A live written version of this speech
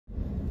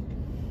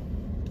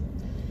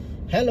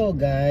Hello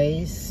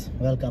guys,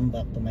 welcome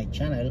back to my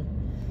channel.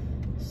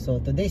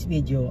 So today's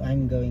video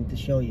I'm going to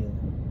show you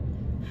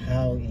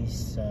how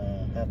is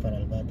Hafar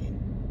al-Batin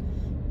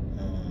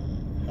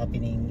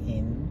happening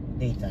in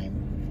daytime.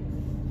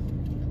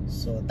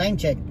 So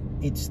time check,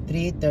 it's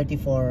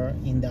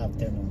 3:34 in the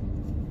afternoon.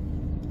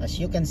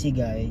 As you can see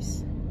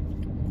guys,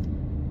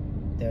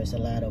 there's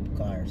a lot of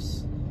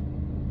cars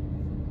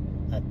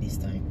at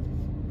this time.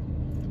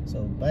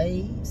 So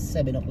by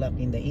 7 o'clock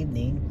in the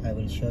evening, I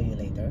will show you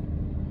later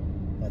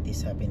what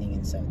is happening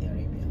in Saudi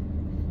Arabia.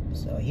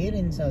 So here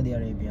in Saudi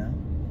Arabia,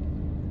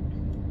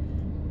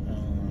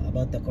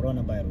 about the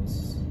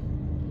coronavirus,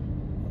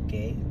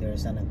 okay,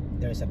 there's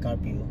a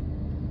curfew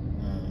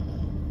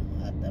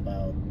at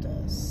about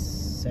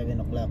 7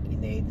 o'clock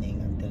in the evening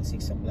until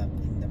 6 o'clock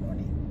in the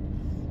morning.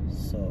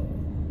 So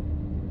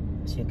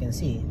as you can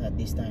see at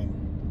this time,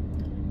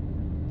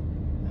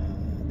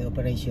 the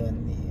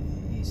operation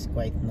is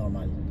quite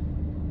normal.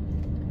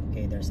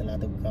 Okay, there's a lot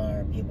of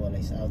people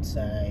is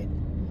outside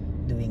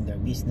doing their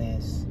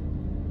business,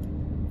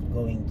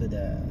 going to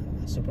the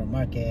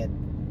supermarket,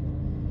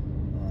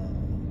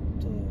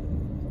 to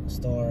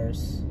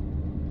stores,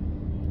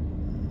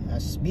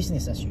 as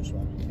business as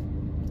usual.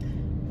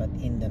 But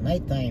in the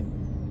night time,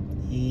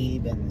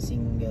 even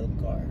single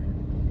car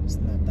is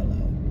not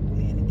allowed,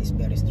 and it is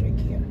very strict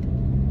here.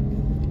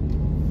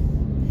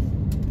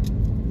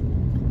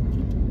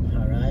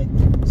 Alright,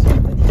 so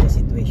that is the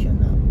situation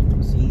now.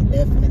 See,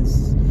 left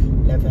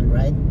and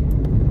right,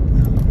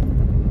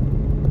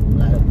 a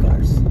lot of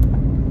cars.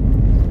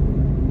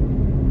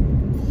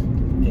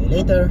 Okay,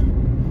 later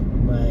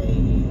by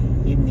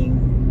evening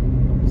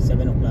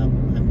 7 o'clock,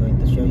 I'm going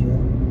to show you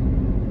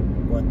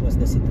what was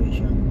the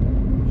situation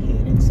here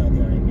in Saudi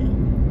Arabia.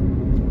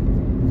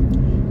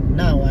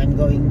 Now I'm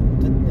going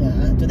to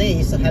today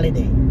is a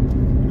holiday,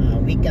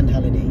 weekend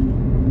holiday.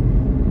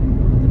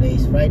 Today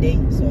is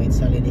Friday, so it's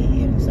holiday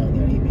here in Saudi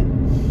Arabia.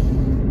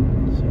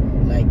 So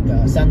like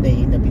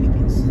Sunday in the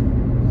Philippines.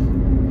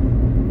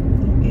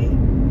 Okay,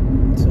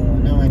 so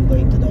now I'm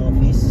going to the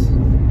office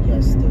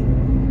just to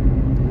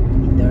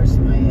endorse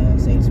my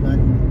salesman.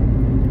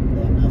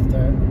 Then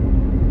after,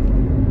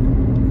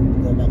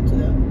 go back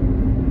to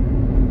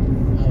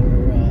our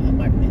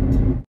apartment.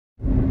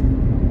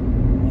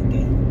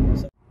 Okay,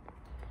 so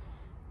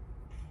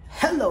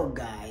hello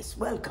guys,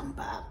 welcome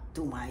back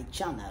to my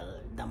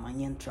channel, the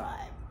Manyan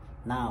Tribe.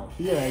 Now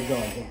here I go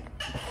again,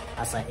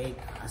 as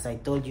I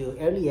told you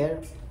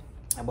earlier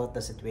about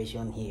the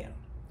situation here.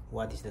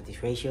 What is the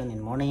situation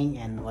in morning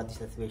and what is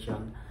the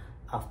situation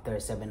after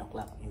 7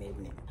 o'clock in the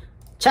evening.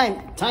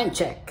 Time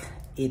check,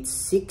 it's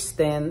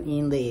 6:10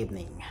 in the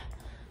evening.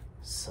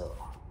 So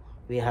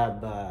we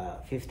have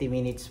 50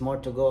 minutes more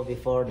to go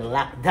before the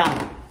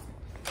lockdown.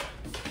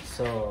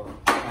 So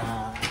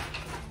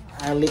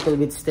a little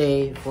bit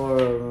stay for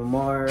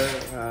more.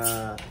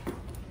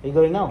 We're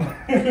going now.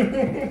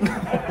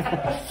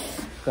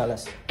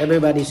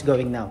 Everybody's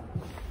going now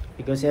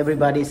because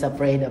everybody's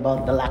afraid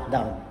about the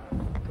lockdown.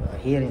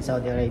 Here in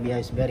Saudi Arabia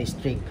is very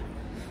strict,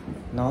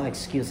 no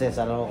excuses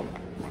at all.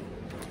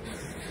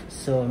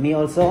 So me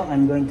also,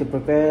 I'm going to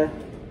prepare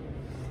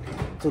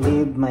to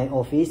leave my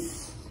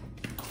office,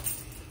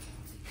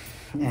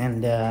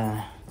 and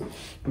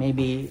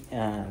maybe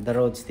the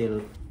road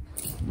still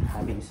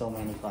having so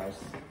many cars.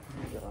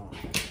 So,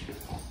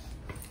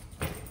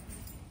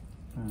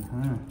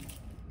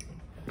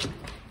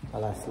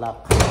 last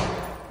lap.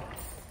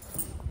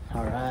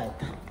 All right,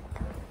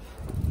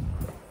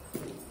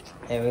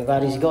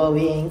 everybody's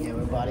going.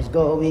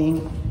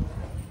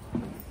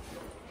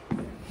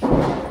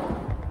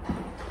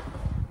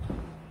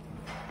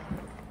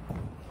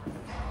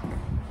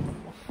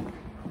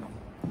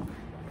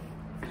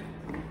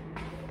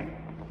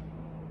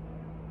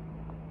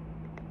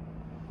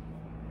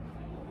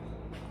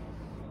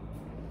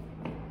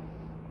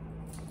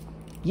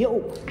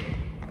 Yo,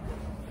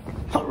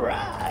 all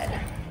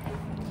right.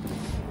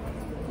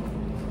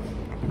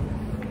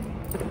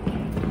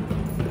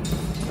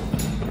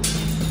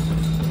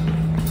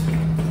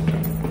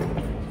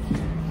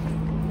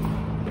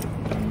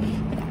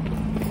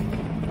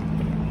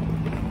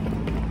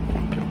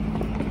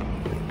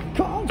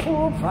 Come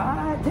for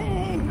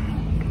fighting.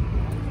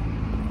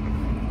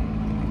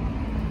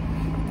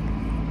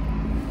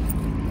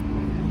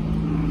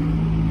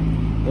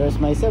 There's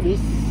my service.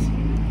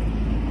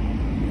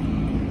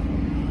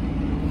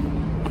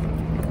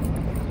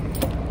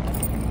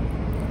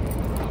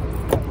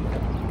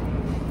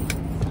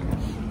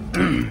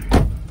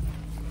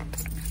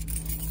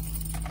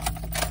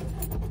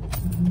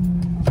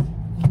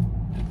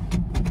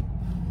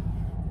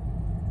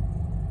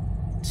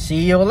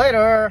 See you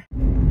later.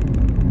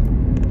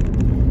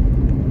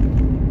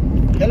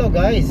 Hello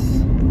guys,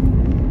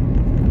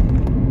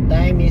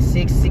 time is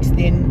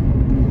 6:16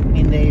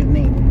 in the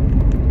evening.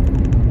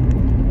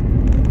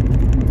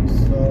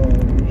 So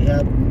we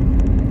have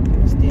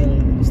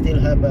still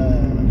have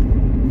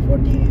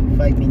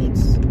 45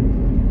 minutes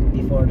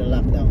before the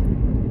lockdown.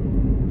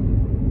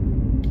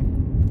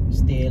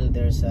 Still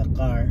there's a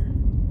car,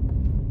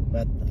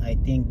 but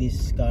I think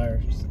this car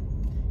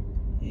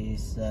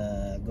is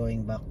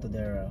going back to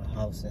their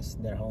houses,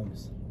 their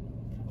homes.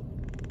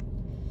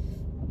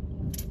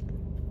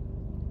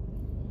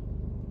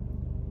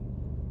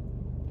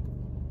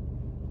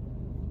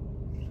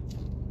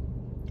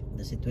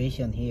 The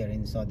situation here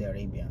in Saudi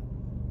Arabia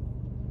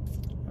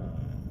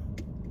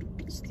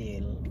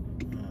still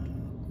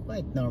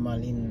quite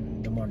normal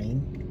in the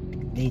morning,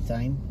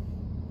 daytime.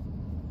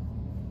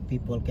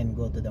 People can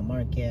go to the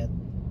market,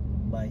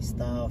 buy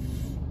stuff,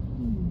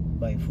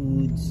 buy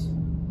foods.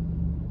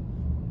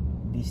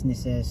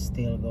 Businesses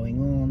still going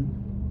on.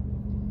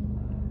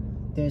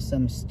 There's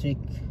some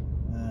strict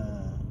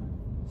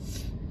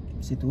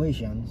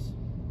situations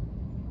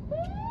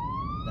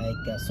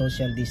like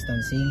social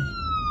distancing.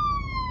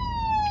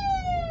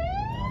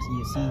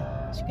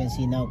 As you can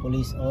see now,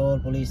 all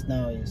police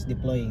now is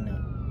deploying now.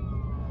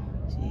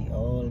 See,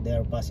 all they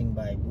are passing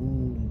by,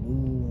 boom,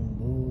 boom,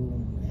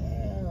 boom.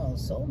 Yeah,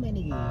 so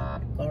many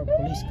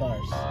police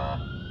cars.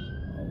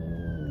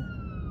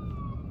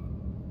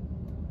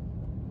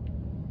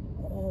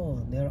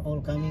 Oh, they're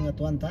all coming at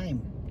one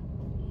time.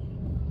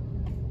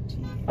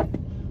 See.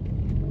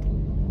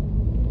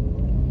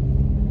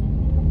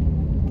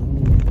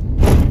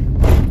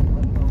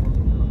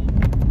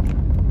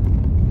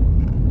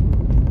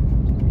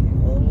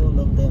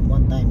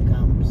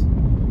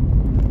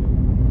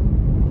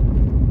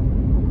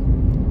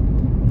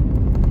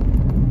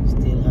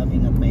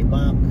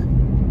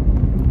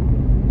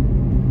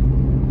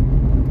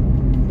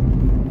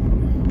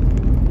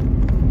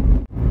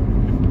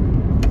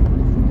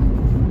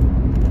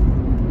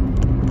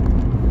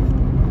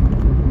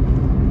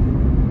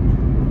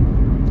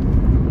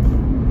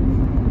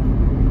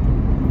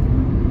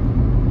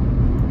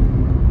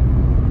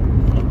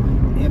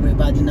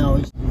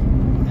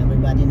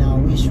 Everybody now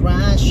is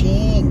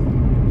rushing.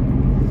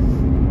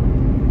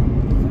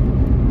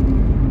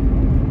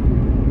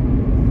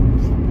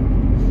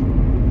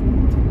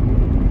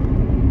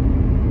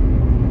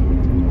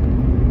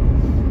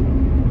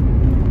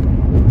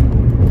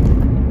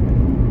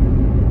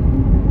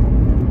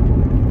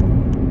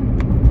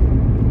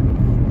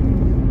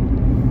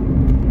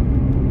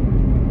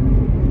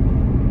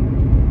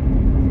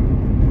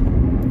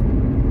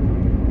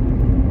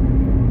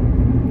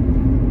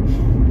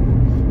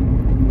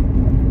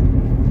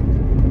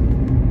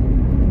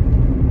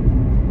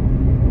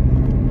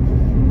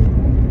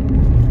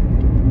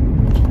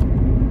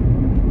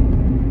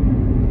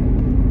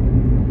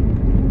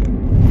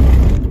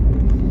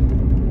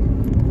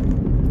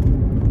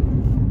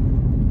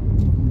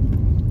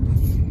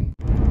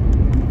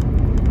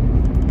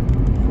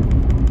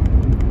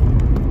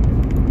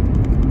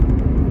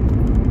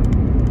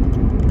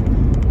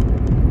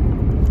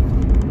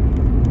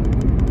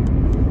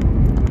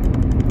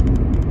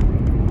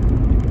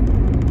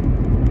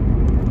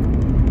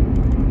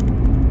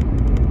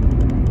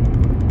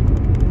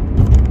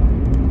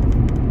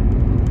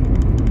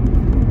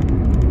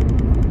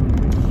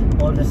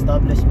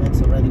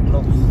 Establishments already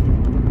closed.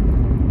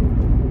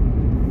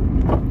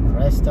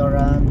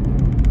 Restaurant,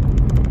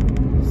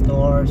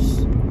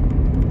 stores,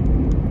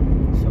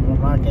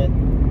 supermarket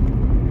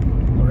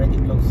already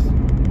closed.